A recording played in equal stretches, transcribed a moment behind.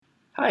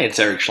Hi, it's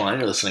Eric Schlein.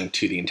 You're listening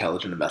to the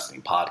Intelligent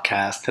Investing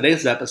Podcast.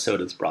 Today's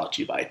episode is brought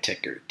to you by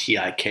Ticker,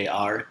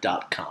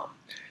 TIKR.com.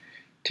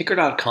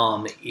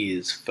 Ticker.com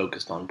is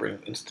focused on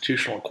bringing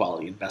institutional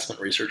quality investment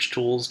research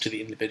tools to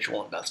the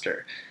individual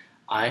investor.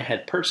 I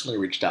had personally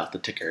reached out to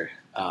Ticker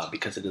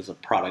because it is a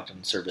product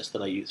and service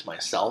that I use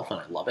myself and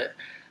I love it.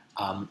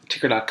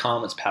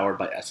 Ticker.com is powered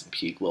by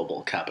S&P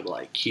Global Capital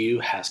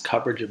IQ, has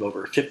coverage of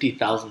over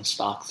 50,000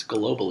 stocks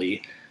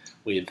globally,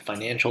 with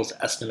financials,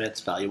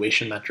 estimates,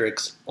 valuation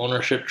metrics,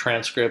 ownership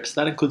transcripts.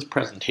 That includes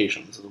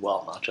presentations as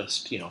well, not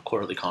just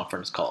quarterly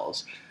conference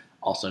calls.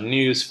 Also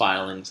news,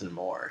 filings, and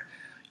more.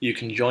 You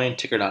can join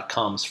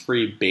Ticker.com's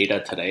free beta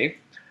today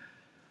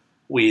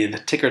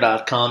with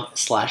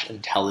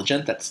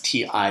Ticker.com/intelligent. That's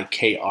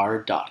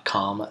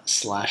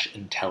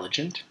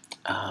TIKR.com/intelligent.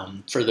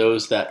 For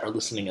those that are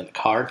listening in the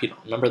car, if you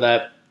don't remember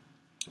that,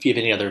 if you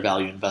have any other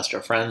value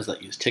investor friends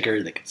that use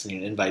Ticker, they can send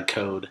you an invite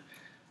code.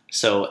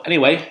 So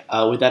anyway,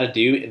 without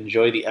ado,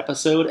 enjoy the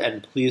episode,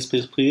 and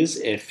please,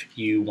 if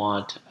you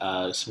want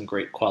some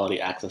great quality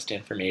access to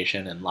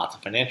information and lots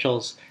of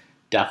financials,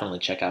 definitely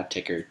check out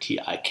Ticker,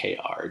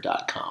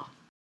 TIKR.com.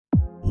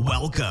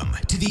 Welcome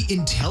to the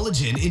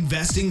Intelligent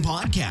Investing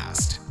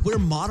Podcast, where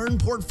modern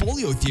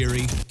portfolio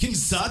theory can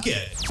suck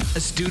it. A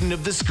student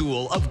of the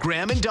School of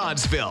Graham and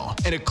Doddsville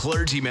and a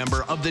clergy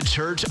member of the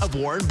Church of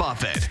Warren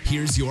Buffett.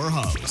 Here's your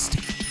host,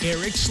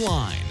 Eric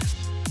Schlein.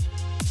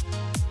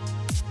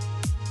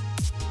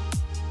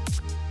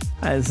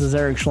 Hi, this is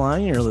Eric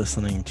Schlein. You're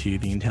listening to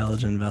the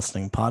Intelligent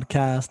Investing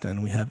Podcast,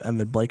 and we have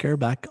Evan Bleker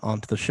back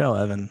onto the show.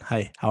 Evan,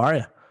 hi, how are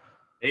you?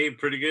 Hey,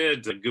 pretty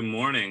good. Good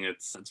morning.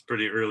 It's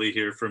pretty early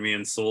here for me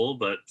in Seoul,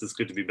 but it's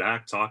good to be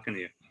back talking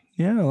to you.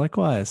 Yeah,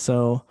 likewise.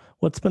 So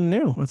what's been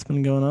new? What's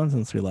been going on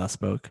since we last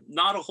spoke?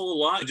 Not a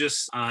whole lot.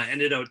 Just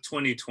ended out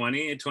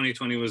 2020.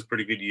 2020 was a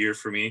pretty good year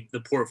for me.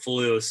 The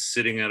portfolio is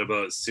sitting at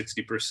about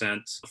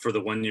 60% for the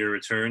 1-year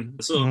return.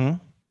 So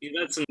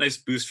that's a nice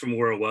boost from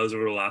where it was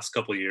over the last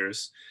couple of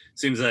years.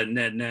 Seems that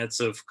nets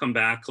have come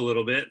back a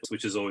little bit,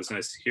 which is always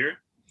nice to hear.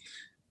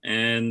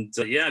 And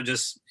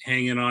just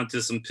hanging on to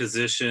some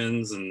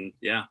positions, and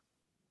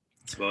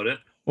that's about it.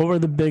 What were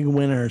the big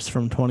winners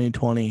from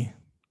 2020?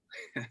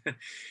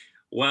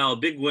 Well,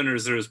 big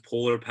winners, there's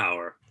Polar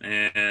Power.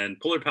 And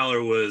Polar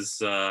Power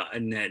was a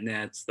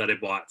net that I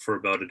bought for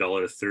about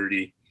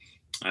 $1.30.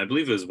 I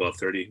believe it was about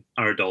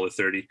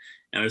 $1.30,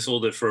 and I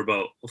sold it for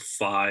about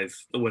 $5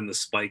 when the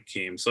spike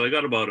came. So I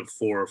got about a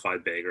 4 or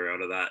 5 bagger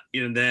out of that.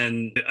 And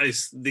then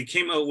they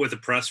came out with a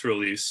press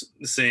release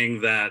saying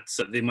that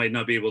they might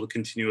not be able to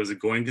continue as a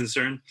going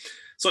concern.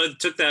 So I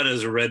took that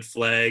as a red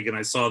flag, and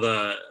I saw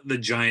the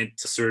giant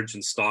surge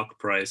in stock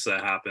price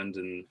that happened,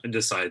 and I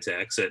decided to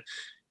exit.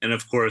 And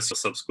of course,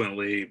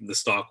 subsequently, the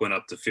stock went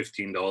up to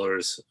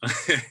 $15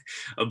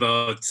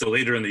 about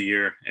later in the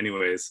year.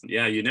 Anyways,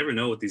 you never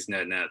know with these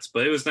nets.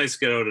 But it was nice to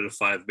get out at a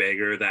 5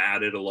 bagger. That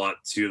added a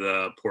lot to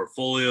the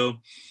portfolio.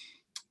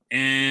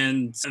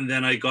 And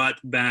then I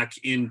got back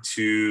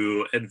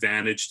into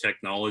Advantage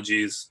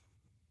Technologies,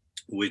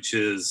 which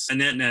is a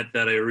net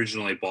that I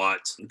originally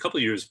bought a couple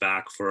of years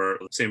back for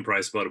the same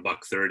price, about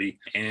 $1.30.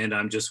 And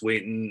I'm just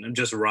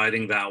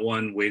riding that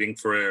one, waiting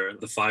for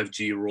the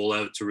 5G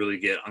rollout to really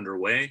get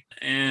underway.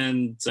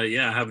 And I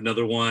have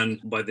another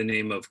one by the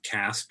name of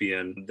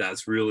Caspian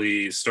that's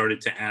really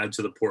started to add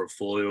to the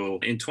portfolio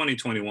in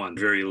 2021,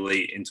 very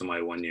late into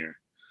my 1 year.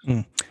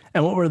 And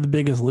what were the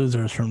biggest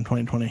losers from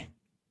 2020?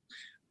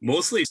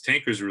 Mostly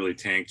tankers really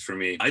tanked for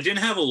me. I didn't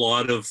have a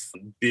lot of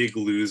big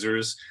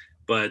losers,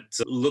 but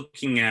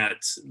looking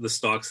at the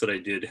stocks that I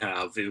did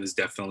have, it was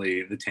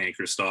definitely the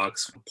tanker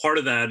stocks. Part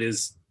of that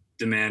is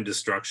demand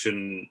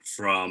destruction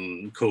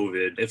from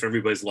COVID. If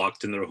everybody's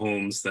locked in their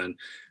homes, then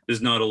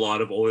there's not a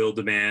lot of oil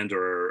demand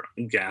or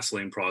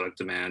gasoline product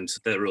demand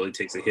that really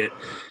takes a hit.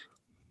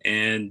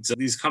 And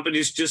these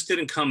companies just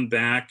didn't come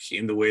back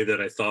in the way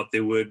that I thought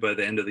they would by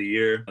the end of the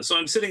year. So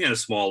I'm sitting at a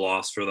small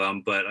loss for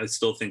them, but I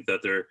still think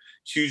that they're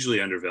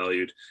hugely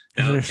undervalued.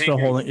 You're still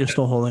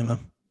holding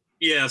them.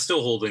 Yeah,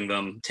 still holding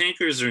them.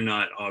 Tankers are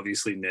not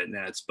obviously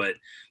nets, but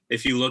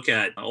if you look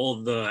at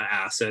all the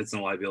assets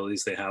and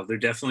liabilities they have, they're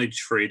definitely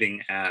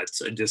trading at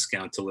a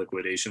discount to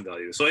liquidation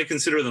value. So I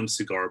consider them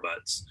cigar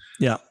butts.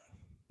 Yeah.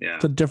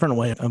 It's a different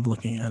way of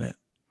looking at it.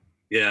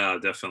 Yeah,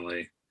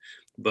 definitely.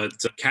 But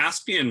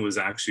Caspian was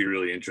actually a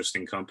really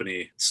interesting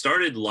company. It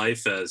started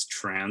life as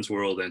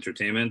Transworld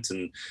Entertainment,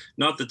 and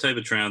not the type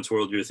of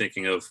Transworld you're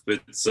thinking of,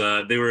 but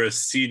they were a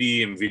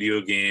CD and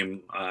video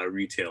game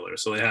retailer.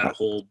 So they had a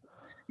whole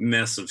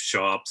mess of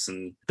shops,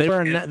 and they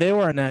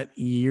were a net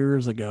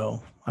years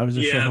ago. I was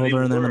a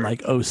shareholder in them in like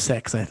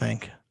 2006, I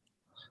think.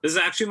 This is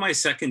actually my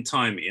second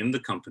time in the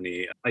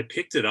company. I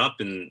picked it up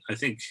in, I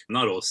think,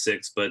 not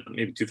 2006, but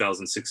maybe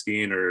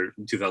 2016 or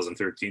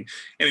 2013.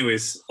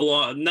 Anyways,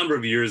 a number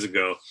of years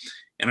ago.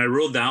 And I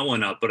rode that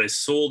one up, but I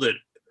sold it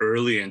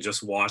early and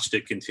just watched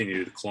it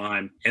continue to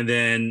climb. And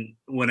then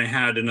when I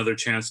had another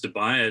chance to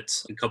buy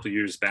it a couple of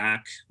years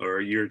back, or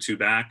a year or two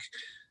back,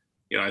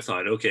 I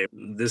thought, okay,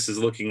 this is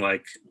looking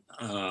like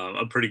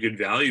a pretty good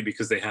value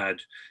because they had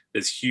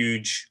this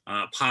huge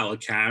pile of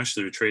cash.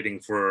 They were trading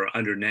for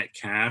under net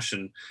cash,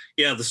 and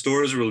yeah, the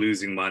stores were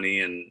losing money,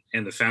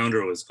 and the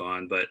founder was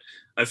gone. But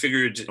I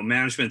figured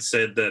management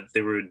said that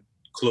they were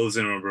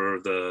closing over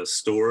the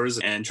stores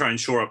and try and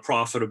shore up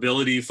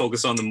profitability,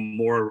 focus on the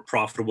more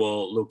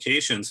profitable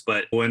locations.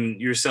 But when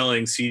you're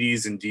selling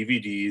CDs and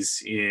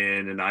DVDs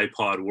in an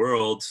iPod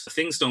world,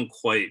 things don't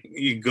quite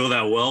go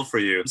that well for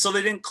you. So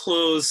they didn't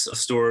close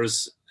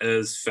stores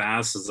as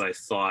fast as I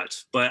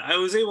thought, but I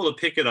was able to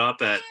pick it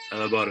up at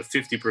about a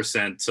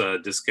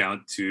 50%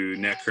 discount to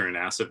net current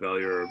asset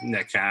value or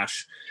net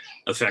cash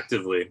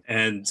effectively.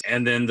 And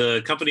then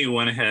the company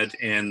went ahead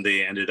and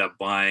they ended up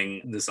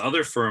buying this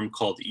other firm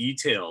called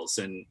eTails.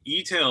 And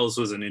eTails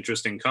was an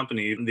interesting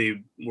company. They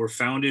were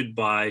founded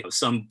by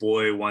some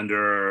boy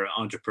wonder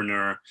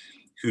entrepreneur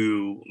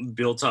who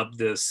built up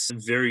this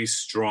very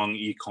strong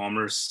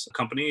e-commerce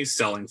company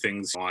selling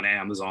things on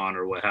Amazon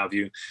or what have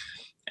you.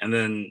 And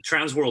then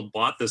Transworld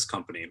bought this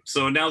company.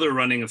 So now they're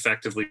running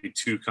effectively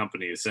two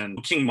companies.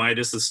 And King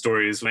Midas's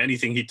story is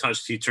anything he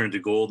touched, he turned to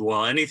gold,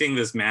 while anything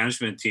this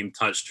management team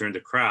touched turned to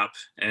crap.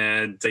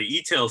 And the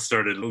e-tail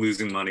started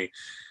losing money.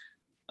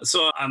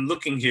 So I'm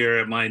looking here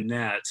at my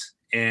net,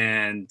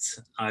 and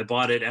I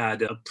bought it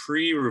at a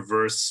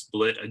pre-reverse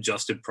split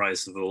adjusted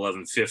price of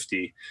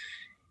 $11.50.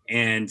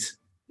 And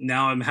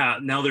now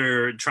now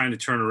they're trying to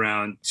turn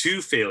around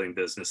two failing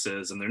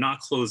businesses, and they're not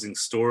closing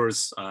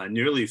stores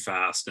nearly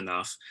fast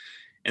enough.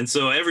 And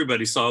so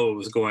everybody saw what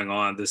was going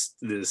on.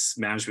 This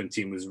management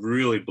team was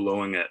really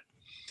blowing it.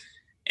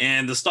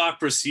 And the stock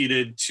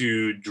proceeded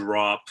to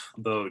drop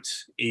about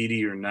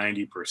 80 or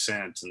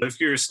 90%. And if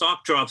your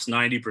stock drops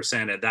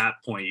 90% at that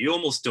point, you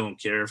almost don't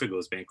care if it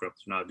goes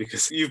bankrupt or not,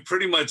 because you've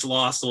pretty much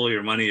lost all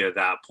your money at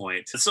that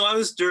point. So I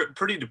was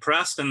pretty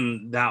depressed,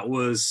 and that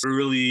was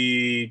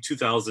early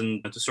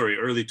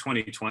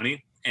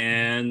 2020.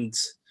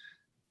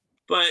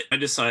 But I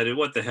decided,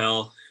 what the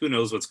hell, who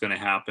knows what's going to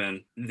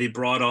happen? They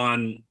brought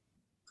on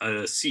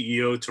a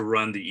CEO to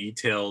run the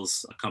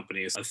e-tails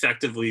companies.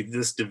 Effectively,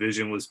 this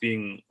division was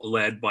being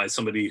led by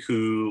somebody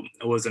who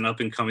was an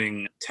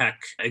up-and-coming tech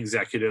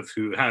executive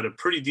who had a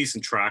pretty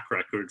decent track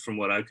record from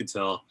what I could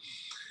tell.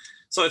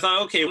 So I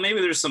thought, okay, maybe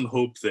there's some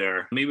hope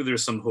there. Maybe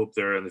there's some hope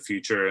there in the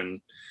future.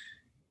 And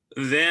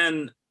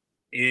then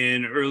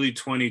in early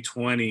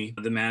 2020,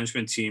 the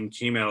management team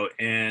came out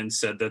and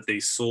said that they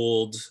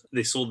sold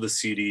the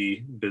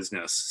CD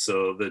business,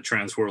 so the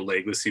Transworld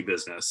legacy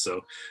business.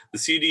 So the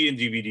CD and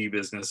DVD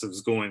business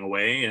was going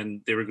away,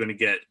 and they were going to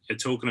get a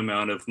token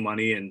amount of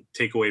money and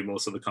take away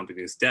most of the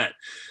company's debt.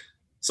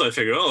 So I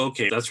figured, oh,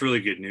 okay, that's really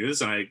good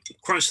news. And I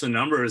crunched the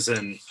numbers,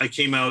 and I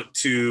came out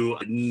to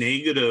a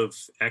negative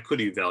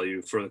equity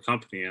value for the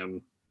company.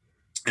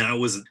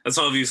 That's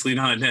obviously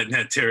not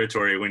net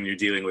territory when you're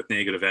dealing with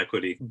negative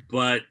equity.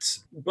 But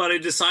I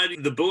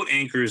decided the boat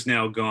anchor is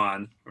now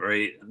gone,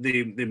 right?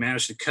 They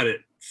managed to cut it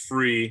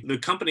free. The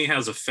company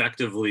has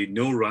effectively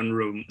no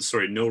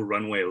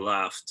runway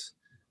left.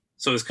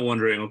 So I was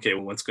wondering, okay,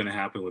 well, what's going to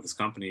happen with this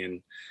company?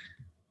 And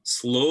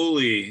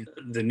slowly,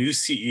 the new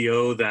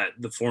CEO that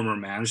the former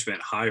management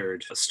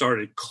hired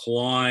started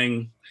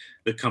clawing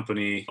the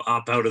company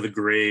up out of the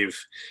grave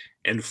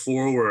and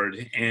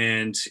forward,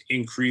 and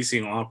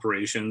increasing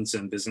operations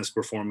and business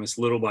performance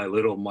little by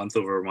little, month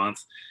over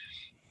month.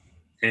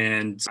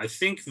 And I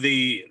think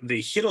they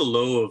hit a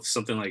low of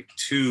something like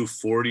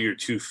 240 or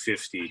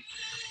 250.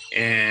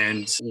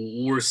 And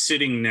we're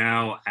sitting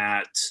now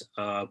at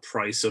a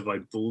price of, I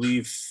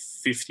believe,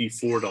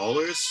 $54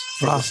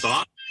 for the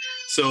stock.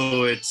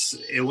 So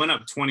it went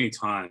up 20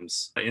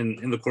 times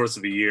in the course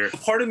of a year.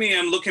 Part of me,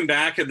 I'm looking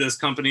back at this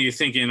company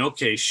thinking,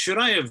 okay, should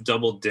I have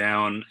doubled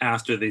down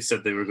after they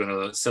said they were going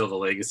to sell the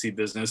legacy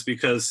business?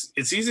 Because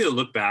it's easy to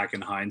look back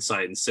in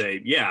hindsight and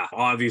say, yeah,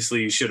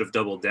 obviously you should have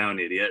doubled down,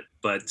 idiot.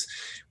 But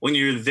when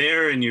you're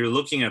there and you're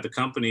looking at the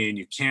company and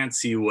you can't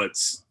see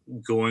what's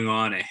going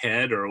on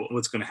ahead or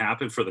what's going to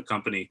happen for the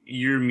company,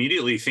 you're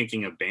immediately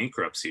thinking of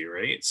bankruptcy,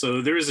 right?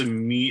 So there was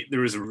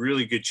a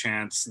really good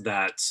chance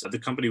that the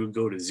company would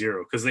go to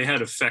zero because they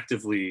had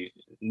effectively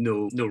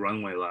no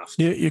runway left.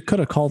 You could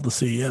have called the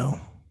CEO.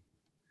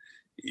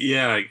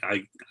 Yeah,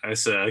 I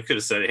could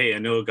have said, hey, I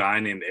know a guy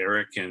named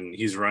Eric, and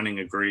he's running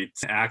a great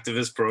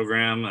activist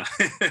program.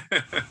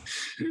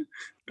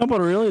 No,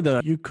 but really, though,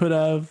 you could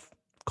have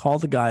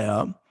called the guy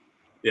up.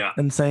 Yeah.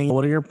 And saying,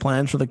 what are your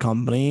plans for the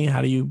company?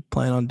 How do you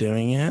plan on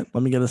doing it?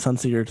 Let me get a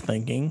sense of your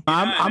thinking.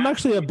 I'm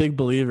actually a big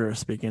believer of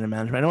speaking to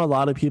management. I know a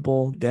lot of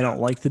people, they don't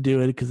like to do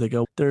it because they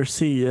go, they're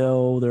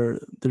CEO,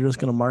 they're just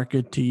going to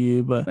market to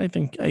you. But I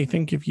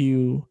think if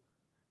you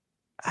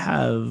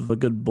have a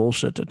good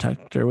bullshit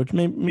detector, which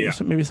maybe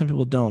some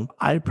people don't.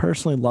 I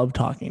personally love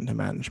talking to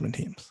management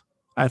teams.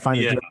 I find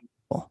it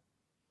difficult.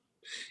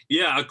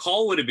 Yeah, a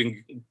call would have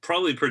been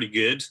probably pretty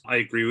good. I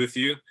agree with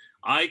you.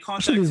 I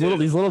contacted actually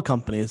these little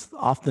companies.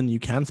 Often you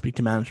can speak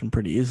to management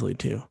pretty easily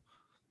too.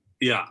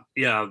 Yeah,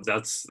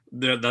 that's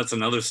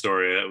another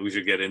story that we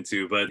should get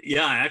into. But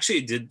yeah, I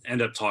actually did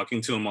end up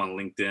talking to him on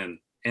LinkedIn,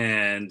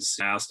 and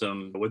asked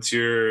him,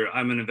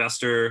 I'm an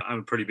investor. I'm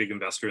a pretty big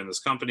investor in this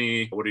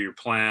company. What are your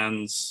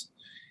plans?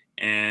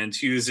 And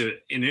he was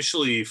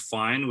initially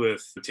fine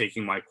with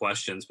taking my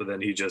questions, but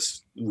then he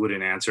just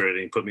wouldn't answer it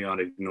and he put me on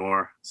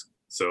ignore.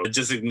 So I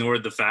just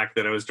ignored the fact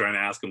that I was trying to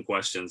ask him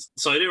questions.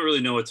 So I didn't really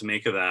know what to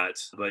make of that,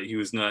 but he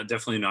was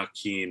definitely not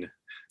keen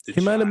to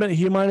He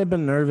might have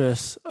been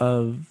nervous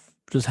of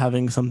just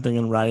having something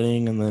in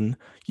writing and then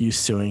you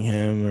suing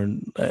him,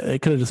 or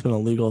it could have just been a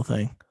legal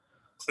thing.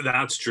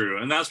 That's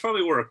true. And that's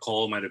probably where a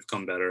call might have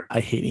come better. I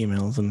hate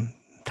emails and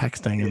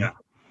texting.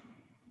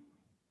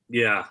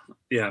 Yeah,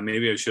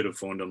 maybe I should have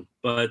phoned them.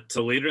 But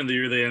later in the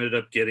year, they ended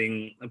up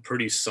getting a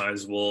pretty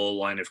sizable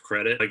line of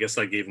credit. I guess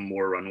that gave them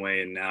more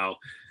runway. And now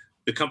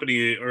the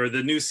company, or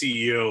the new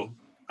CEO,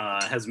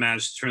 has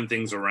managed to turn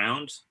things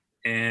around.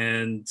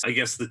 And I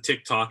guess the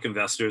TikTok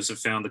investors have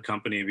found the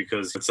company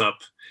because it's up,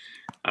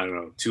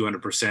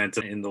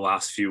 200% in the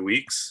last few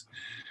weeks.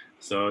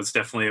 So it's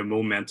definitely a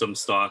momentum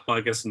stock. Well,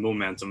 I guess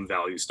momentum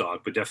value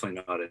stock, but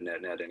definitely not a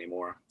net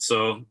anymore.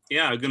 So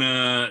yeah, I'm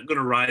gonna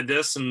ride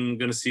this and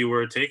gonna see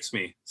where it takes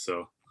me.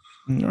 So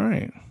all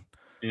right.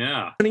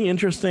 Yeah. Any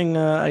interesting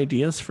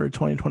ideas for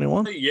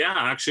 2021? Yeah,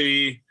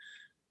 actually,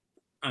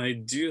 I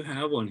do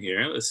have one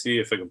here. Let's see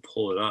if I can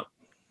pull it up.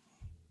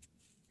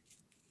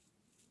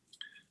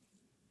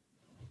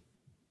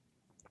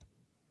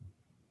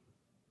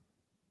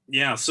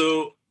 Yeah,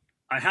 so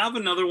I have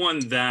another one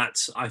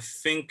that I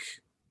think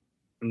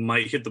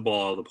might hit the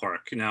ball out of the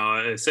park. Now,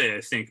 I say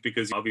I think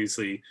because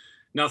obviously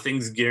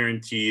nothing's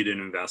guaranteed in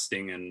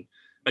investing, and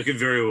I could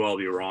very well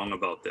be wrong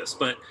about this,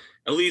 but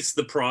at least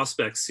the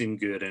prospects seem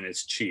good and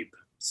it's cheap.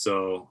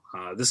 So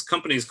this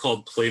company is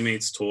called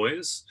Playmates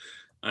Toys.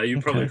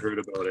 You've probably heard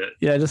about it.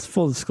 Yeah, just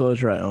full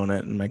disclosure, I own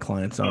it and my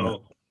clients own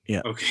it.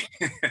 Yeah.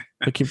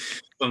 Okay.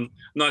 I'm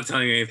not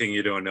telling you anything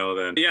you don't know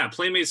then. Yeah,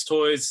 Playmates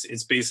Toys,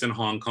 it's based in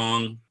Hong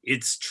Kong.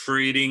 It's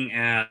trading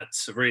at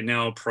right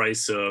now a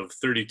price of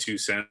 32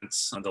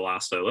 cents on the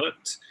last I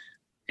looked.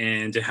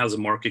 And it has a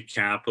market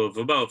cap of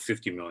about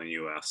 50 million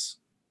US.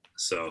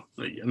 So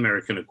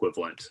American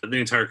equivalent. The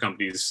entire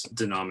company is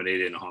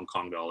denominated in Hong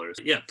Kong dollars.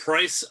 Yeah,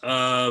 price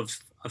of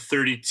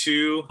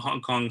 32 Hong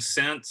Kong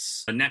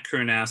cents, a net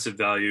current asset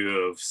value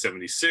of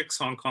 76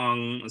 Hong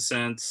Kong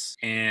cents.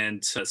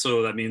 And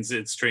so that means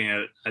it's trading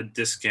at a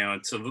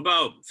discount of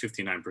about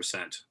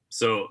 59%.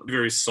 So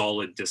very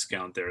solid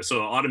discount there.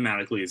 So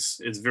automatically it's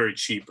very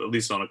cheap, at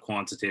least on a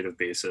quantitative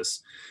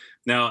basis.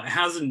 Now, it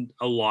has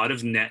a lot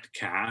of net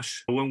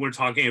cash. When we're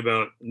talking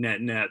about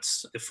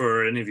nets,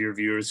 for any of your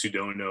viewers who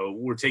don't know,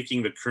 we're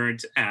taking the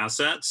current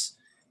assets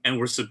and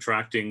we're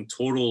subtracting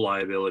total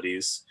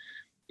liabilities,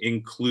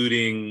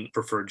 including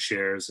preferred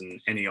shares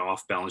and any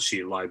off-balance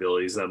sheet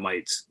liabilities that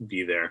might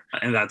be there.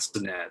 And that's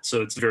the net.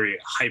 So it's a very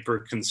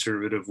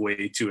hyper-conservative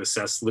way to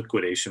assess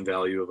liquidation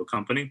value of a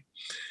company.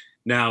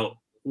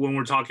 Now, when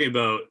we're talking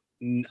about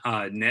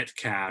net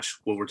cash,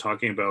 what we're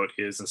talking about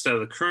is instead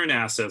of the current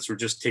assets, we're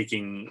just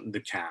taking the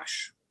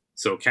cash.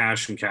 So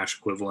cash and cash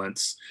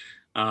equivalents.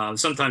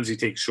 Sometimes you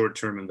take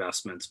short-term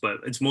investments, but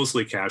it's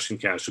mostly cash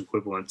and cash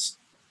equivalents.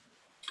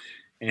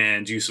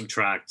 And you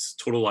subtract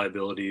total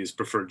liabilities,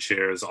 preferred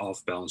shares,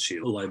 off-balance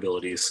sheet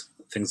liabilities,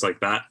 things like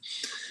that.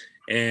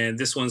 And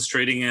this one's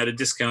trading at a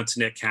discount to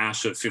net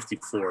cash of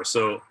 54.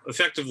 So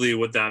effectively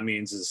what that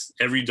means is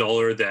every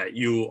dollar that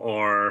you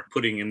are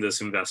putting in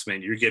this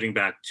investment, you're getting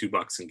back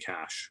 $2 in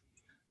cash.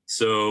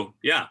 So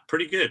yeah,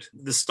 pretty good.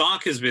 The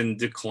stock has been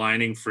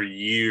declining for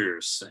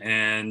years.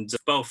 And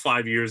about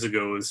 5 years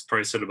ago, it was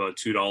priced at about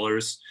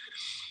 $2.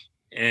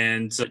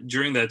 And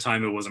during that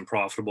time, it wasn't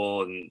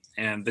profitable.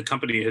 And the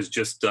company has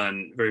just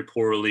done very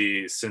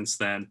poorly since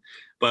then.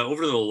 But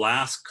over the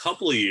last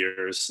couple of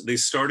years, they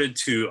started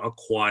to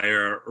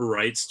acquire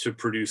rights to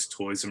produce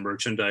toys and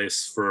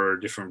merchandise for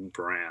different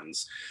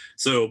brands.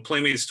 So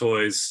Playmates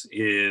Toys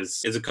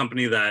is a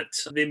company that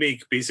they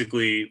make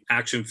basically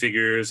action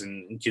figures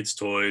and kids'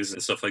 toys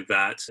and stuff like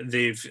that.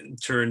 They've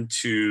turned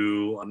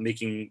to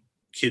making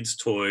kids'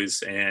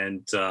 toys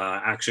and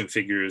action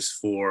figures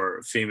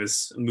for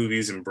famous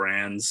movies and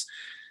brands.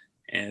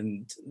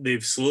 And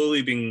they've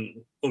slowly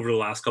been, over the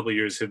last couple of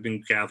years, have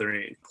been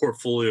gathering a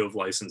portfolio of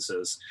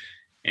licenses.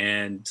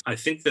 And I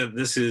think that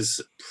this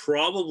is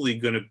probably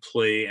going to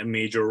play a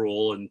major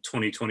role in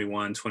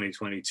 2021,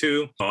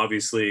 2022.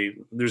 Obviously,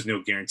 there's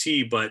no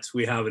guarantee, but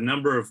we have a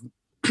number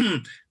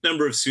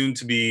of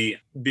soon-to-be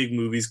big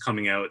movies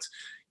coming out.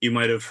 You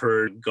might have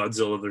heard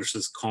Godzilla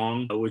versus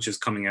Kong, which is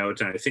coming out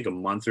in, I think, a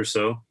month or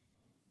so.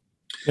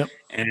 Yep.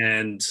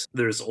 And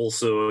there's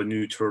also a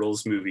new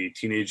Turtles movie,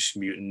 Teenage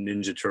Mutant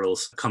Ninja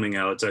Turtles, coming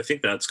out. I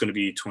think that's going to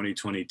be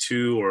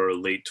 2022 or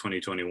late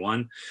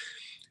 2021.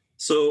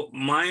 So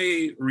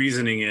my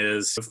reasoning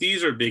is if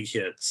these are big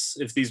hits,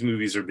 if these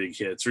movies are big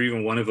hits, or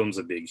even one of them's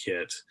a big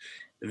hit,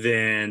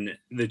 then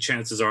the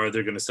chances are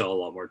they're going to sell a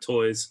lot more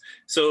toys.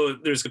 So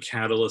there's a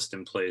catalyst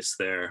in place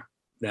there.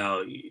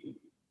 Now,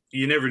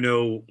 you never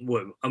know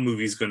what a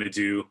movie's going to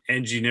do,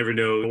 and you never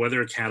know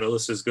whether a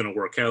catalyst is going to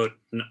work out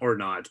or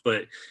not.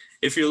 But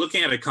if you're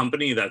looking at a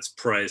company that's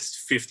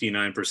priced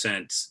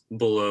 59%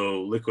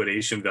 below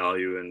liquidation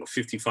value and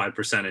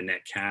 55% in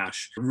net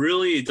cash,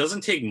 really, it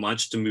doesn't take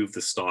much to move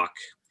the stock.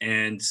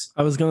 And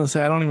I was going to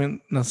say, I don't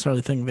even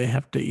necessarily think they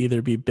have to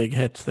either be big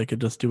hits. They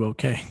could just do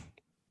okay.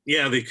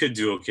 yeah, they could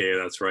do okay.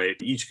 That's right.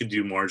 Each could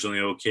do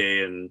marginally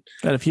okay. And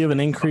if you have an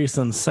increase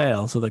in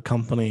sales of the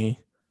company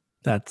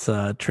that's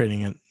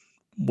trading at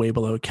way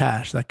below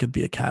cash, that could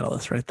be a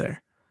catalyst right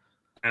there.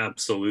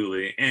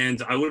 Absolutely.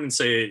 And I wouldn't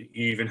say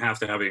you even have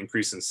to have an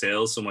increase in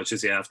sales so much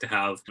as you have to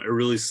have a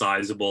really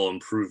sizable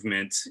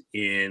improvement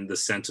in the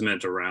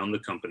sentiment around the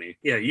company.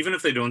 Yeah, even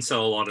if they don't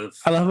sell a lot of...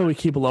 I love how we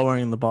keep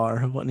lowering the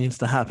bar of what needs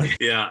to happen.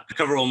 Yeah,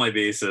 cover all my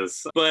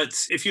bases. But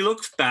if you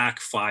look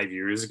back 5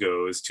 years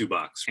ago, it was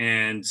 $2.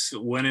 And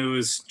when it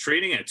was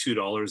trading at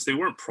 $2, they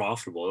weren't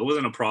profitable. It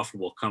wasn't a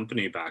profitable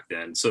company back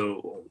then.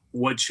 So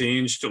what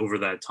changed over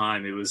that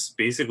time? It was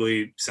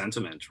basically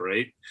sentiment,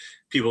 right?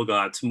 People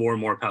got more and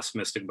more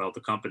pessimistic about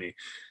the company.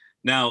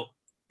 Now,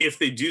 if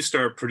they do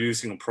start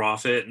producing a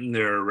profit and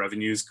their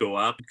revenues go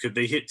up, could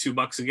they hit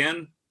 $2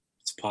 again?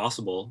 It's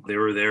possible. They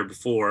were there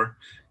before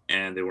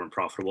and they weren't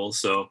profitable.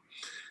 So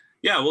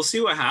yeah, we'll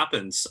see what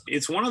happens.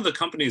 It's one of the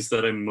companies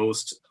that I'm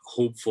most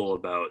hopeful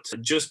about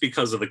just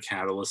because of the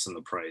catalyst and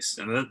the price.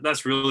 And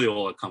that's really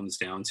all it comes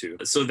down to.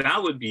 So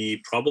that would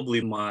be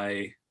probably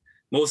my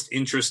most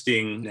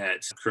interesting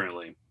net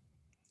currently.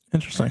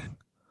 Interesting.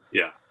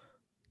 Yeah.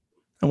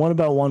 And what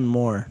about one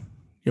more?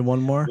 You have one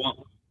more?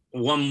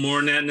 One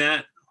more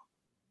net.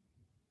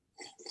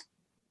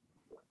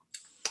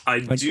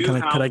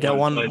 Could I get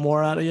one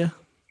more out of you?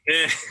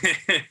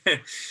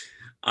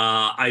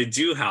 I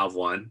do have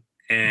one.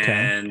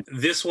 And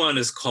This one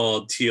is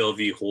called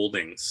TLV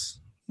Holdings.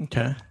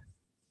 Okay.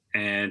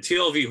 And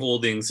TLV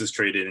Holdings is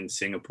traded in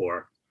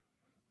Singapore.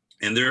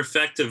 And they're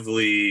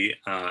effectively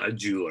a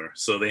jeweler.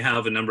 So they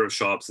have a number of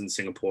shops in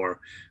Singapore.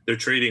 They're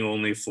trading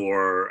only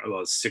for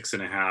about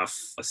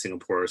 6.5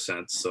 Singapore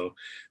cents. So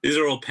these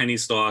are all penny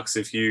stocks.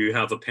 If you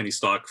have a penny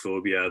stock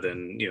phobia,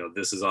 then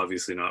this is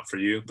obviously not for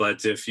you.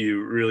 But if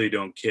you really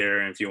don't care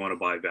and if you want to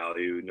buy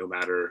value, no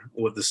matter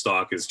what the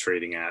stock is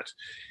trading at,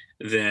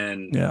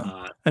 then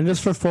and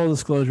just for full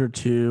disclosure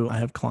too, I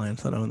have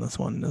clients that own this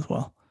one as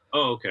well.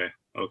 Oh, okay.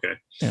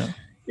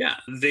 Yeah,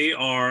 they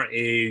are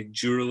a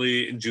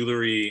jewelry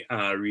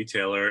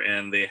retailer,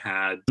 and they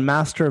had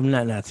master of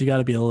nets. You got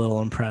to be a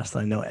little impressed.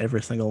 I know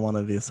every single one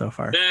of these so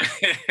far.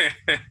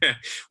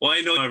 Well,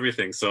 I know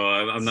everything, so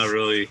I'm not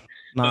really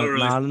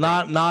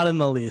not in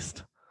the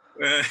least.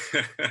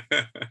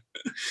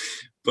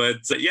 But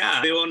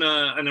yeah, they own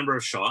a number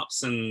of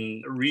shops,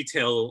 and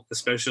retail,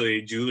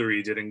 especially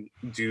jewelry, didn't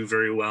do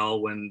very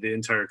well when the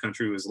entire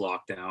country was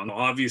locked down.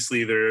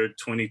 Obviously, their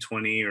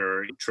 2020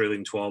 or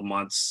trailing 12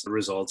 months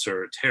results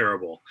are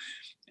terrible.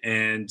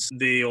 And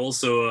they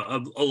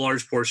also, a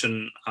large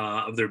portion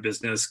of their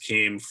business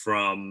came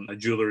from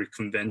jewelry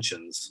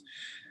conventions.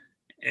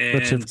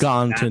 Which have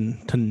gone to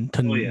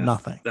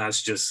nothing.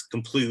 That's just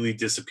completely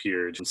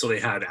disappeared. So they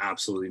had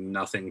absolutely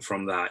nothing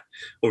from that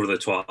over the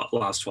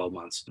last 12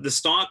 months. The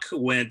stock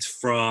went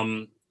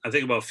from, I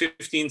think, about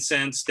 15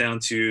 cents down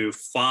to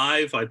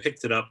 5. I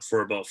picked it up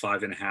for about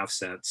 5.5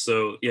 cents.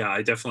 So yeah,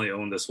 I definitely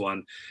own this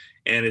one.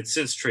 And it's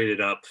since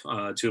traded up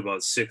to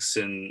about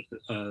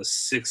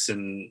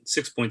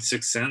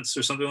 6.6 cents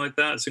or something like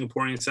that,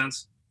 Singaporean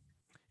cents.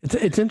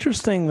 It's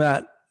interesting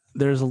that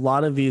there's a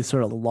lot of these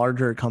sort of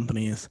larger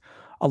companies.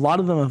 A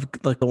lot of them have,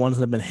 like the ones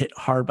that have been hit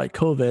hard by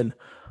COVID.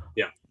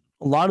 Yeah.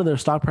 A lot of their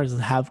stock prices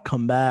have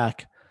come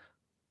back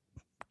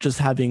just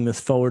having this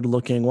forward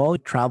looking, well,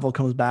 travel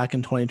comes back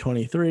in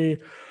 2023.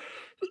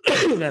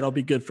 That'll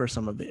be good for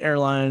some of the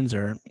airlines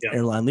or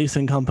airline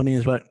leasing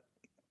companies. But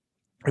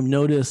I've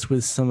noticed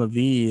with some of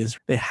these,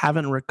 they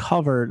haven't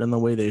recovered in the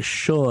way they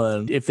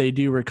should if they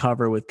do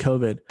recover with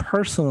COVID.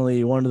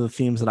 Personally, one of the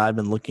themes that I've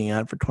been looking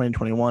at for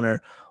 2021 are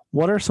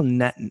what are some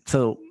net.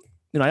 So,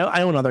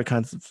 I own other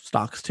kinds of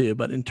stocks too,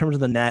 but in terms of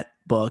the net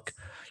book,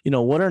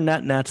 what are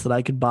nets that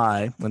I could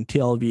buy? And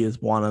TLV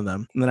is one of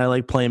them. And then I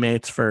like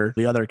Playmates for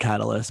the other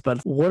catalyst.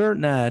 But what are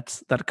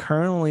nets that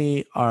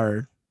currently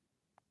are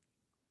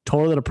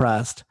totally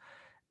depressed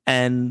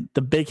and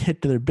the big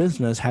hit to their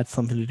business had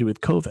something to do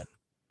with COVID?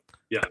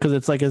 Yeah. Because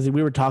it's like, as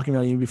we were talking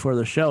about you before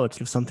the show, it's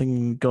if something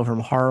can go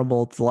from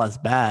horrible to less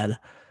bad,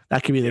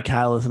 that could be the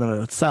catalyst in and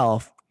of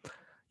itself.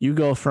 You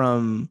go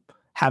from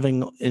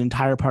having an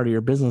entire part of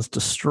your business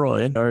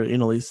destroyed or, at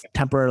least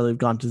temporarily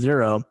gone to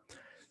zero.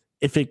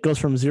 If it goes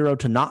from zero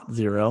to not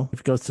zero,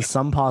 if it goes to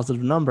some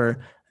positive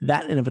number,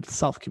 that in of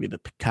itself could be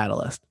the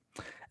catalyst.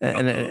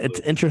 And it's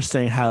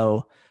interesting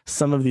how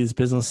some of these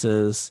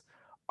businesses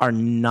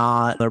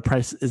their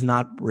price is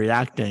not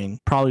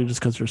reacting, probably just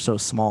because they're so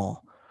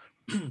small.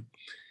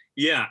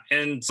 Yeah.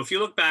 And if you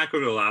look back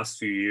over the last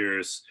few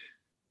years,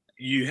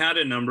 you had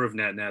a number of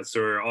nets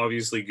that are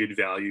obviously good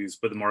values,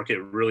 but the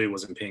market really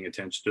wasn't paying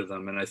attention to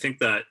them. And I think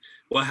that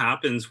what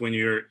happens when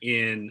you're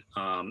in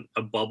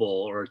a bubble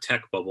or a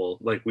tech bubble,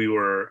 like we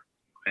were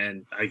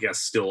and I guess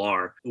still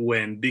are,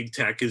 when big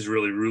tech is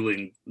really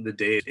ruling the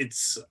day,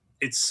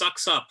 it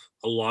sucks up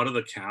a lot of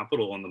the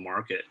capital on the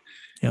market.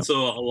 Yep. So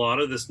a lot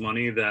of this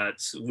money that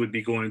would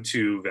be going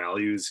to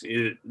values,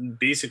 it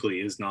basically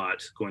is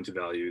not going to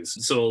values.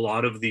 So a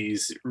lot of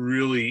these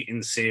really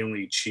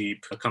insanely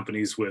cheap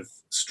companies with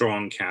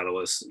strong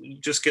catalysts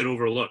just get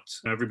overlooked.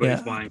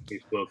 Everybody's buying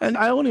Facebook. And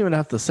I don't even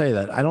have to say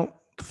that. I don't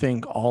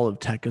think all of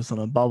tech is in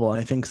a bubble.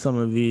 I think some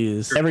of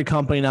these, every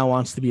company now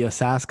wants to be a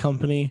SaaS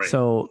company. Right.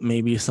 So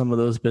maybe some of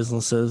those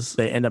businesses,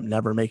 they end up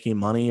never making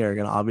money, are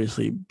going to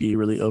obviously be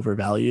really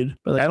overvalued.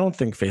 But I don't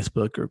think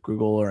Facebook or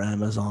Google or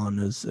Amazon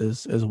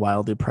is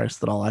wildly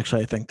priced at all.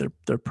 Actually, I think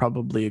they're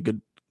probably a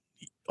good,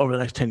 over the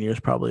next 10 years,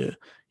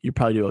 you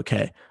probably do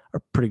okay,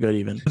 or pretty good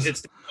even.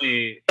 It's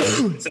definitely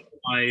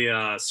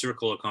my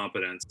circle of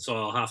competence, so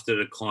I'll have to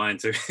decline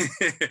to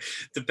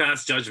to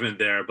pass judgment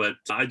there. But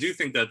I do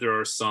think that there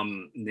are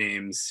some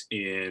names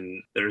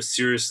that are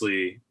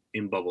seriously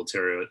in bubble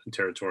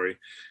territory.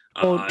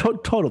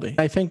 Totally.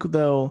 I think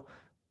though,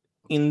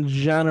 in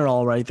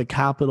general, right, the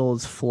capital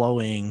is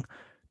flowing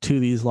to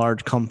these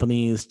large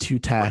companies, to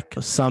tech,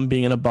 some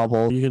being in a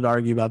bubble. You could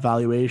argue about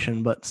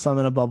valuation, but some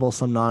in a bubble,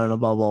 some not in a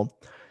bubble.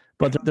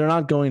 But they're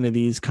not going to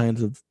these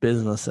kinds of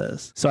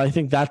businesses. So I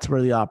think that's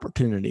where the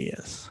opportunity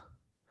is.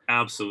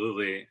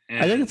 Absolutely.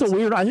 And I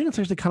think it's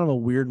actually kind of a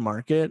weird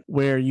market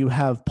where you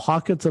have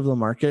pockets of the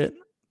market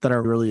that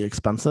are really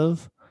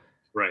expensive.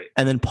 Right.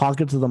 And then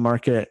pockets of the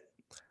market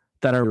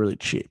that are really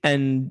cheap.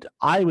 And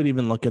I would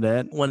even look at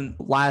it when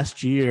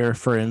last year,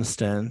 for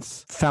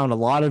instance, found a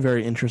lot of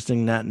very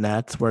interesting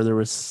nets where there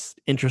was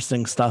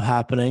interesting stuff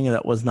happening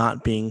that was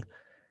not being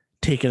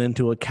taken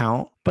into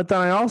account. But then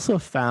I also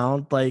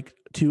found like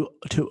to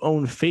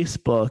own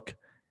Facebook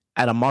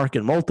at a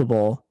market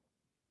multiple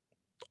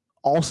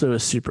also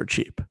is super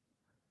cheap.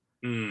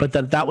 But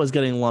that was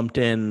getting lumped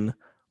in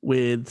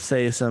with,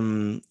 say,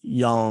 some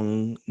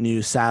young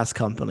new SaaS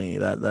company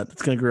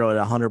that's going to grow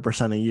at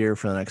 100% a year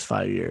for the next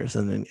 5 years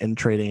and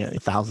trading at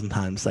 1,000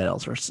 times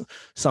sales or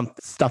some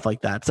stuff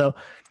like that. So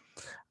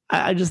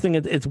I just think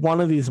it's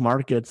one of these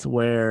markets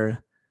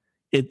where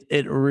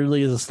it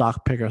really is a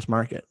stock picker's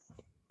market.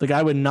 Like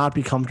I would not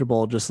be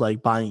comfortable just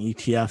like buying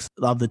ETFs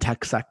of the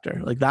tech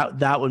sector. Like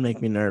that would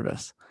make me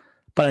nervous.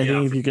 But I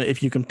think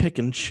if you can pick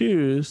and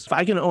choose, if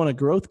I can own a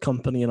growth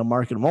company in a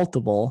market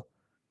multiple,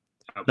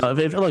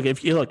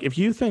 if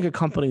you think a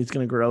company is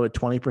going to grow at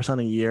 20%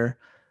 a year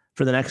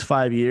for the next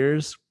 5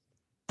 years,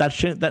 that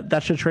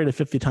should trade at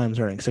 50 times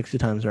earnings, 60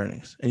 times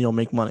earnings, and you'll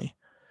make money.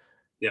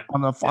 Yeah.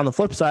 On the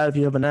flip side, if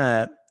you have a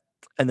net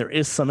and there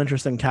is some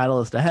interesting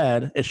catalyst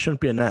ahead, it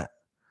shouldn't be a net.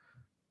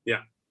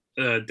 Yeah.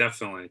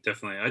 Definitely.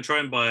 I try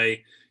and buy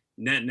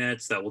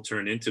nets that will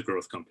turn into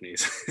growth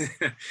companies.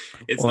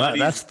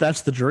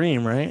 That's the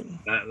dream, right?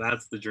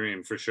 That's the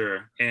dream for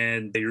sure.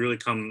 And it really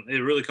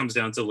comes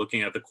down to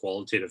looking at the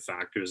qualitative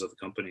factors of the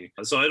company.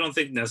 So I don't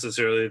think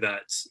necessarily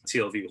that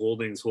TLV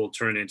Holdings will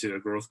turn into a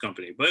growth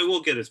company, but it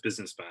will get its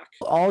business back.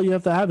 All you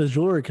have to have is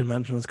jewelry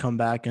conventions come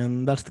back,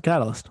 and that's the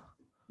catalyst.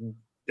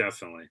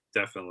 Definitely.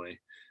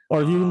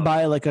 Or if you can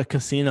buy like a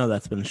casino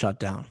that's been shut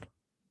down.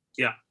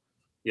 Yeah.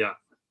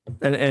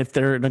 And if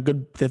they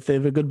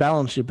have a good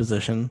balance sheet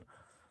position,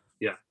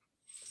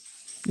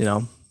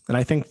 and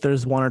I think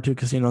there's 1 or 2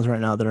 casinos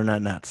right now that are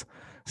nets.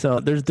 So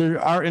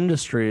there are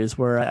industries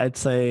where I'd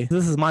say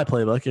this is my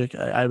playbook.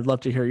 I would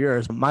love to hear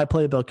yours. My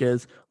playbook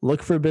is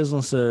look for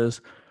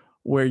businesses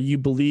where you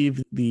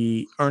believe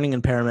the earning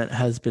impairment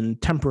has been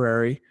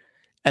temporary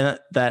and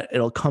that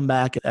it'll come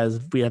back as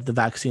we have the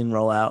vaccine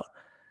rollout.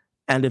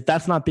 And if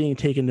that's not being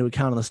taken into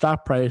account in the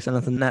stock price and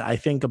it's a net, I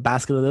think a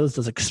basket of those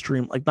does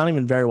not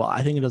even very well.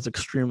 I think it does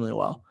extremely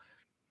well.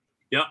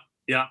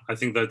 Yeah, I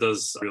think that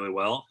does really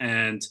well.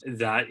 And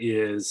that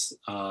is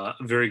a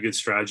very good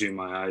strategy in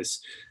my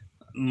eyes.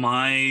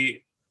 My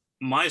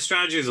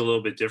strategy is a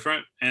little bit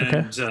different.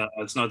 And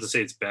it's not to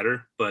say it's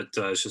better, but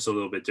it's just a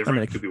little bit different.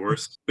 It could be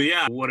worse. But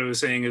yeah, what I was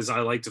saying is I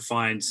like to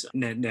find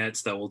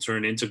nets that will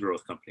turn into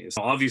growth companies.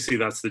 Obviously,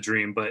 that's the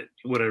dream. But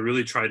what I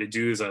really try to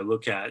do is I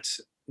look at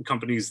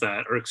companies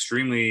that are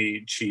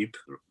extremely cheap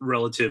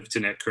relative to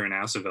net current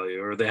asset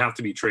value, or they have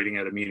to be trading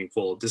at a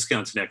meaningful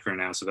discount to net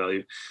current asset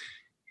value.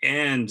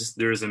 And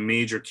there's a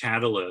major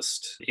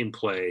catalyst in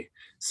play,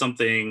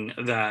 something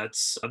that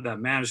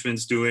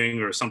management's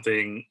doing or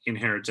something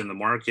inherent in the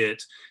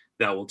market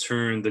that will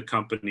turn the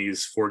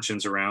company's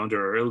fortunes around,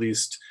 or at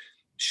least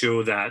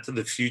show that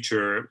the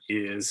future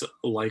is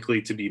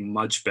likely to be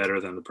much better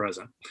than the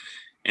present.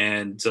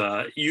 And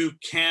you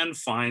can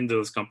find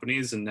those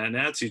companies in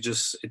nets.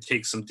 It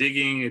takes some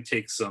digging, it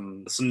takes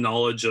some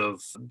knowledge of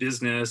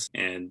business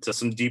and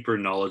some deeper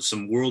knowledge,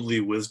 some worldly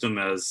wisdom,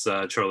 as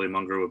Charlie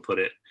Munger would put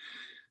it.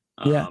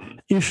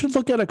 You should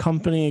look at a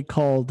company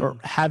called, or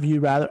have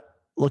you rather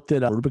looked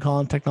at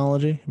Rubicon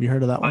Technology? Have you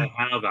heard of that one?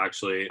 I have,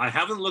 actually. I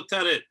haven't looked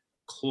at it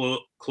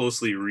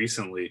closely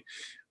recently.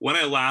 When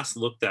I last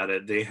looked at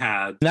it, they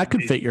had...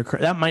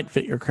 That might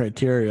fit your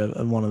criteria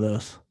of one of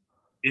those.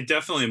 It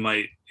definitely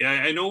might.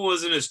 I know it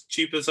wasn't as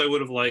cheap as I would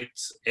have liked,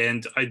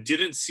 and I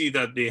didn't see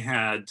that they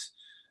had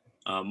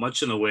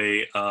much in the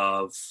way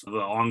of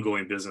the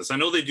ongoing business. I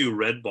know they do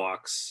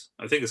Redbox.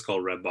 I think it's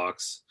called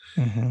Redbox.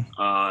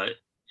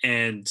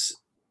 And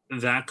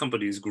that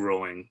company is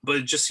growing, but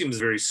it just seems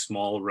very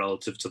small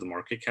relative to the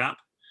market cap.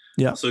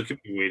 Yeah. So it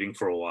could be waiting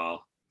for a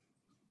while.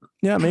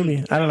 Yeah,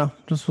 maybe. I don't know.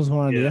 Just was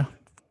one idea.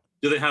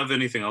 Do they have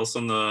anything else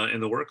in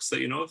the works that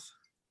you know of?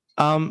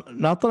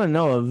 Not that I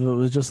know of. It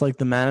was just like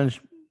the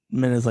management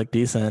is like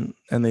decent,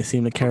 and they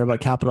seem to care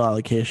about capital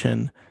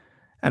allocation,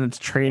 and it's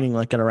trading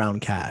like at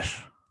around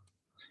cash.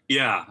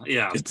 Yeah.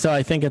 So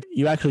I think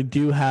you actually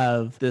do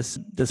have this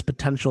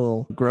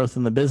potential growth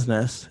in the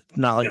business. It's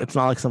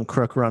not like some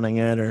crook running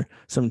it or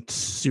some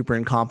super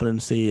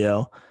incompetent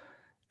CEO.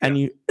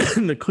 And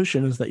the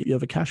cushion is that you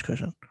have a cash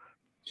cushion.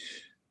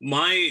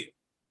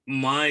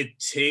 My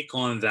take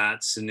on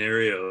that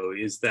scenario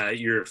is that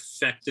you're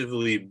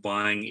effectively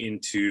buying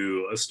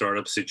into a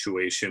startup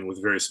situation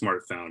with very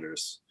smart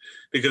founders,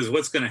 because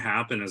what's going to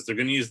happen is they're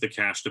going to use the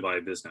cash to buy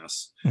a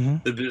business. Mm-hmm.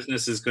 The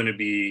business is going to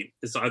be,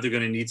 it's either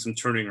going to need some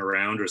turning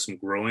around or some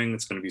growing.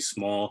 It's going to be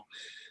small.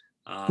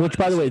 Which,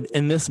 by the way,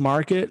 in this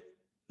market,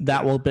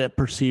 that will be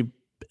perceived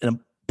in a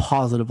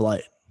positive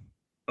light.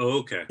 Oh,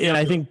 okay. And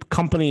I think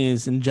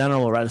companies in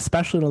general, right,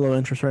 especially in a low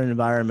interest rate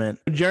environment,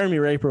 Jeremy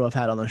Raper I've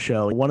had on the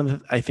show, one of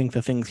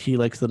the things he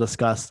likes to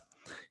discuss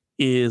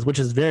is, which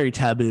is very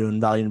taboo in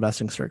value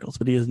investing circles,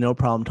 but he has no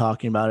problem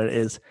talking about it,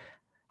 is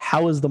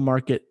how does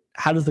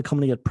the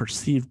company get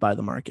perceived by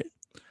the market?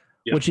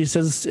 Yep. Which he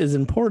says is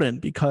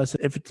important, because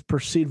if it's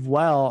perceived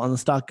well and the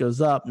stock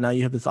goes up, now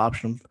you have this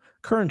option of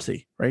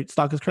currency, right?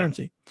 Stock is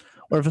currency. Yep.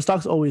 Or if a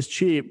stock's always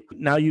cheap,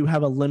 now you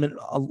have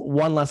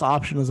one less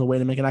option as a way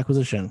to make an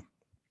acquisition.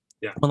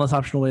 Yeah. One less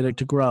optional way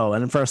to grow.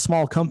 And for a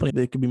small company,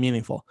 they could be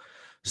meaningful.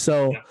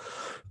 So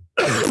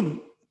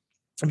if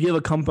you have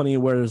a company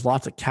where there's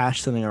lots of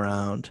cash sitting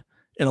around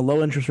in a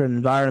low interest rate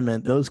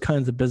environment, those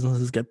kinds of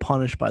businesses get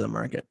punished by the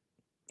market.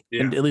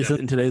 And at least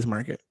in today's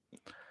market.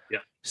 Yeah.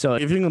 So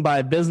if you can buy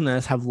a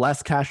business, have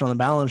less cash on the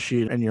balance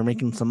sheet, and you're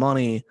making some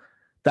money,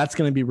 that's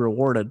going to be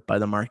rewarded by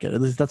the market.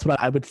 At least that's what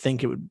I would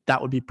think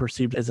that would be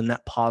perceived as a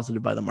net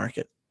positive by the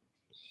market.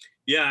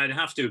 Yeah, I'd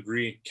have to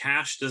agree.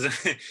 Cash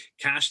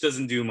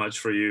doesn't do much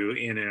for you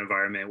in an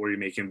environment where you're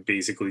making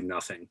basically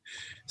nothing.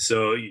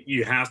 So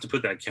you have to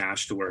put that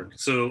cash to work.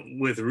 So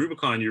with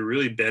Rubicon, you're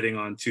really betting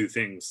on two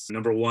things.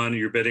 Number one,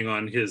 you're betting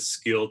on his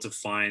skill to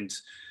find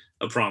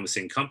a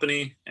promising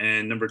company.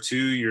 And number two,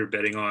 you're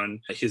betting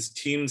on his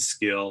team's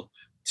skill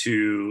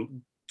to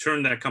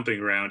turn that company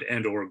around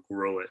and or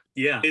grow it.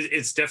 Yeah,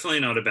 it's definitely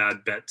not a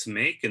bad bet to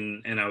make.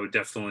 And I'm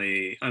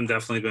definitely going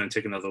to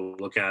take another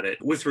look at it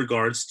with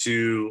regards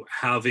to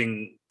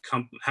having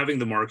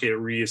the market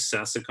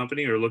reassess a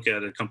company or look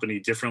at a company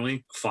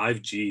differently.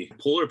 5G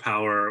Polar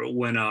Power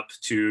went up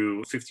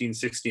to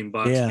 $15-16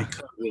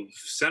 because of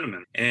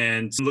sentiment.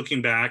 And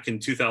looking back in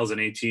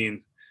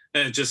 2018,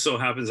 and it just so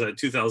happens that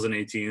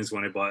 2018 is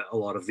when I bought a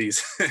lot of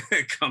these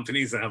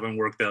companies that haven't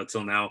worked out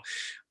till now.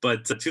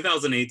 But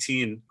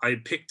 2018,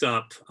 I picked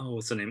up,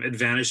 what's the name?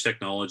 Advantage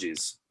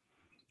Technologies.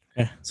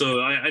 Okay.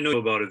 So I know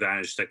about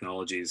Advantage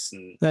Technologies.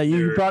 And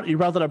you brought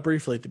that up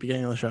briefly at the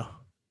beginning of the show.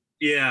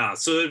 Yeah.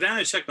 So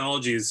Advantage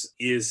Technologies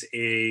is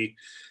I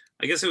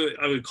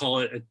would call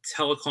it a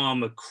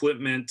telecom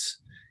equipment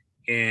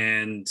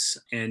and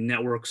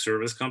network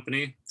service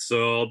company.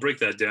 So I'll break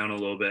that down a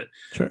little bit.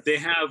 Sure. They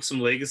have some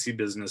legacy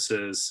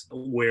businesses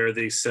where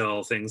they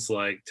sell things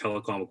like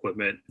telecom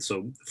equipment,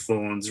 so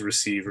phones,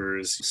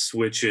 receivers,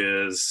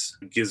 switches,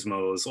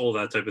 gizmos, all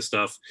that type of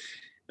stuff.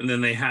 And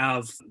then they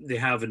have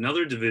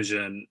another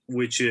division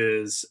which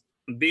is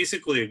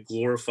basically a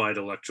glorified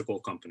electrical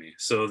company.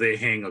 So they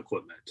hang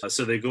equipment.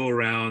 So they go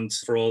around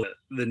for all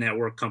the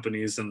network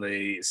companies and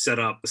they set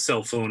up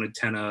cell phone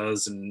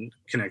antennas and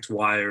connect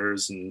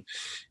wires and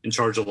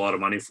charge a lot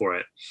of money for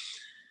it.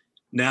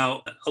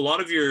 Now, a lot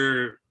of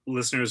your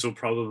listeners will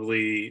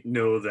probably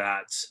know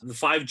that the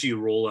 5G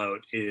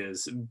rollout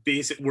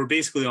we're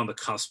basically on the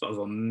cusp of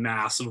a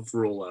massive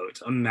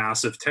rollout, a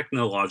massive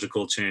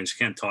technological change.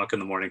 Can't talk in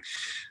the morning.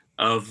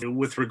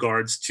 With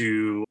regards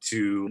to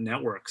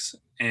networks.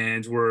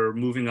 And we're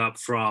moving up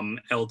from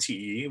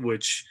LTE,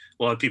 which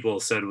a lot of people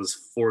said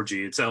was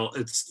 4G.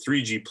 It's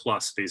 3G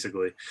plus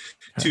basically,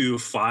 to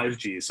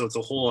 5G. So it's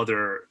a whole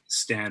other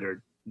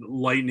standard,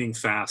 lightning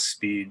fast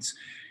speeds.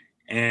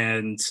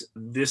 And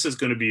this is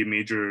going to be a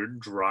major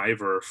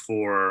driver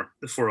for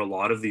a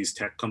lot of these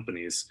tech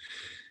companies.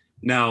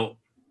 Now,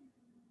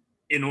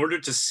 in order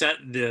to set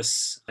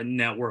this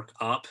network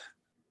up,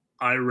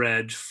 I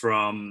read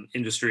from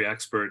industry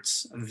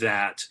experts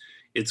that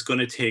it's going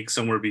to take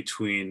somewhere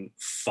between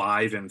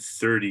 5 and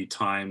 30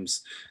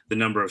 times the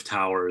number of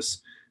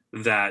towers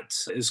that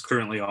is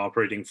currently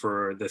operating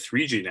for the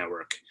 3G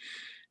network.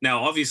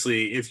 Now,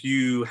 obviously, if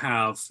you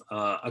have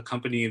a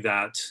company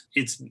that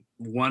it's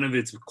one of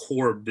its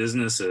core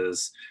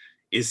businesses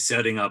is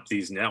setting up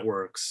these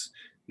networks,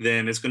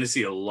 then it's going to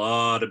see a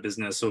lot of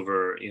business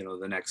over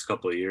the next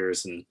couple of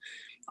years. And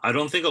I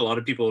don't think a lot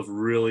of people have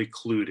really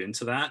clued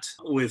into that.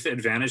 With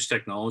Advantage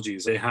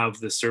Technologies, they have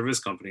this service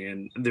company,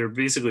 and they're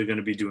basically going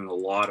to be doing a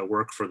lot of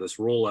work for this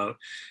rollout.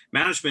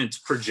 Management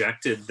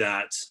projected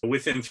that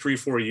within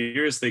 3-4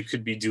 years, they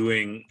could be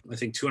doing, I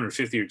think,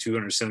 $250 or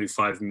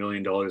 $275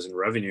 million in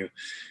revenue.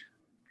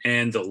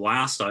 And the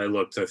last I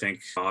looked, I think,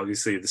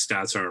 obviously the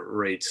stats aren't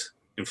right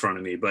in front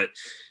of me, but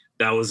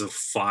that was a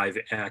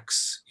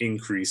 5x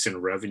increase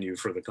in revenue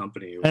for the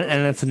company.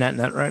 And it's a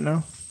net right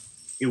now?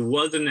 It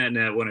was a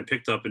net when I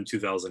picked up in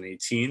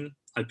 2018.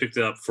 I picked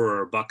it up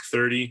for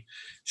 $1.30,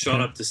 shot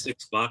up to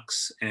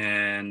 $6,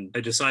 and I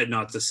decided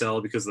not to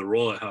sell because the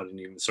rollout hadn't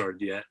even started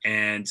yet.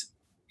 And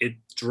it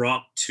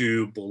dropped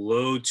to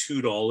below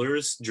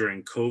 $2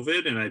 during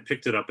COVID, and I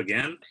picked it up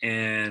again.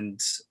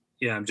 And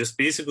yeah, I'm just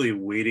basically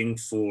waiting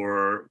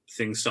for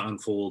things to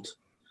unfold.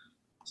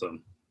 So,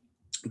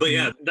 but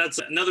yeah, that's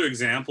another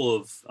example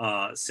of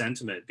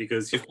sentiment,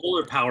 because if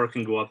Polar Power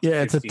can go up to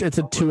it's a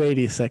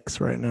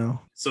 286 right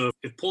now. So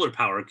if Polar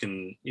Power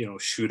can,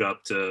 shoot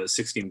up to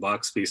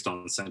 $16 based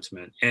on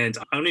sentiment, and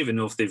I don't even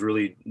know if they've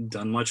really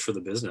done much for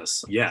the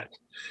business yet,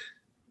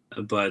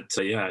 but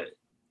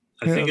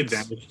I think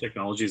Advantage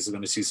Technologies is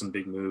going to see some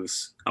big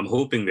moves. I'm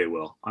hoping they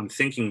will. I'm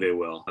thinking they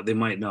will. They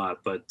might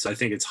not, but I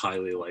think it's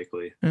highly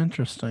likely.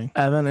 Interesting.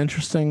 Evan,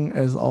 interesting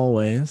as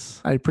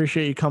always. I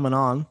appreciate you coming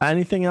on.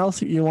 Anything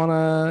else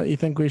you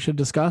think we should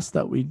discuss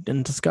that we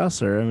didn't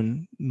discuss, or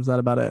is that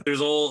about it?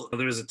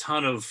 There's a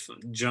ton of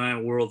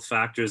giant world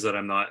factors that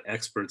I'm not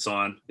experts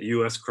on. The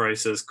US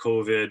crisis,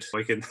 COVID.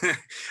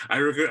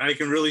 I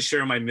can really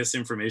share my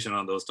misinformation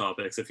on those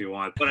topics if you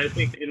want. But I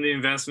think in the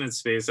investment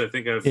space, I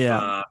think I've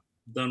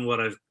done what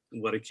I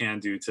can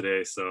do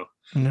today. So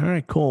all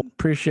right, cool.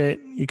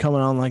 Appreciate you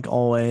coming on like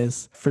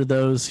always. For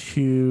those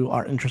who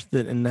are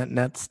interested in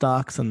net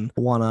stocks and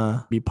want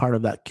to be part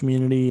of that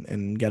community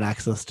and get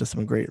access to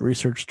some great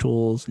research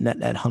tools,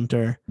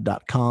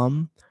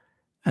 netnethunter.com.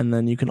 And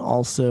then you can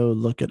also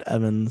look at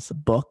Evan's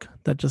book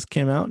that just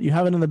came out. You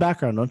have it in the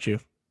background, don't you?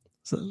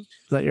 So, is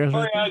that yours?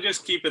 Oh, yeah, I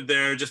just keep it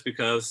there just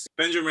because.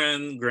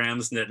 Benjamin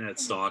Graham's Net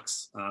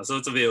Stocks. So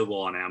it's available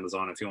on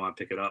Amazon if you want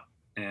to pick it up.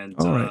 And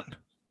all right.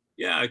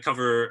 I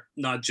cover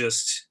not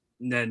just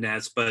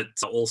nets, but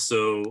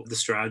also the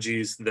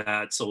strategies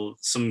that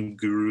some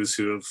gurus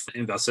who have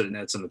invested in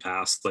nets in the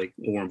past, like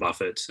Warren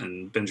Buffett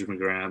and Benjamin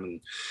Graham, and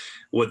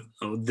what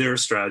their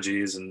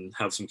strategies, and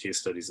have some case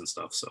studies and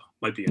stuff. So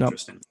might be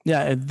interesting.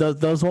 Yeah,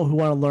 those who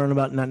want to learn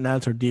about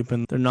nets or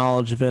deepen their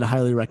knowledge of it, I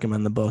highly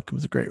recommend the book. It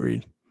was a great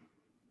read.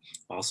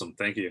 Awesome.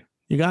 Thank you.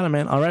 You got it,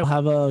 man. All right.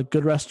 Have a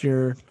good rest of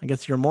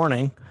your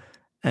morning,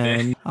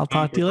 and I'll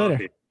talk to you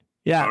later.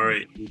 Yeah. All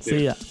right.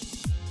 See ya.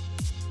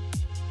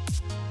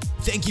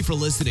 Thank you for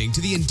listening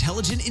to the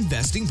Intelligent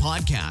Investing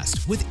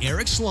Podcast with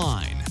Eric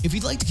Schlein. If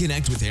you'd like to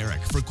connect with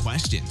Eric for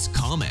questions,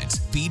 comments,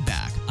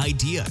 feedback,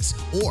 ideas,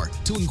 or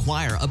to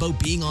inquire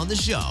about being on the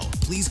show,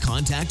 please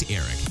contact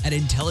Eric at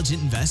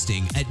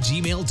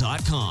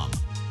intelligentinvesting@gmail.com.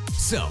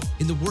 So,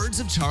 in the words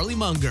of Charlie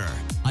Munger,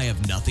 I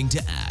have nothing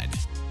to add.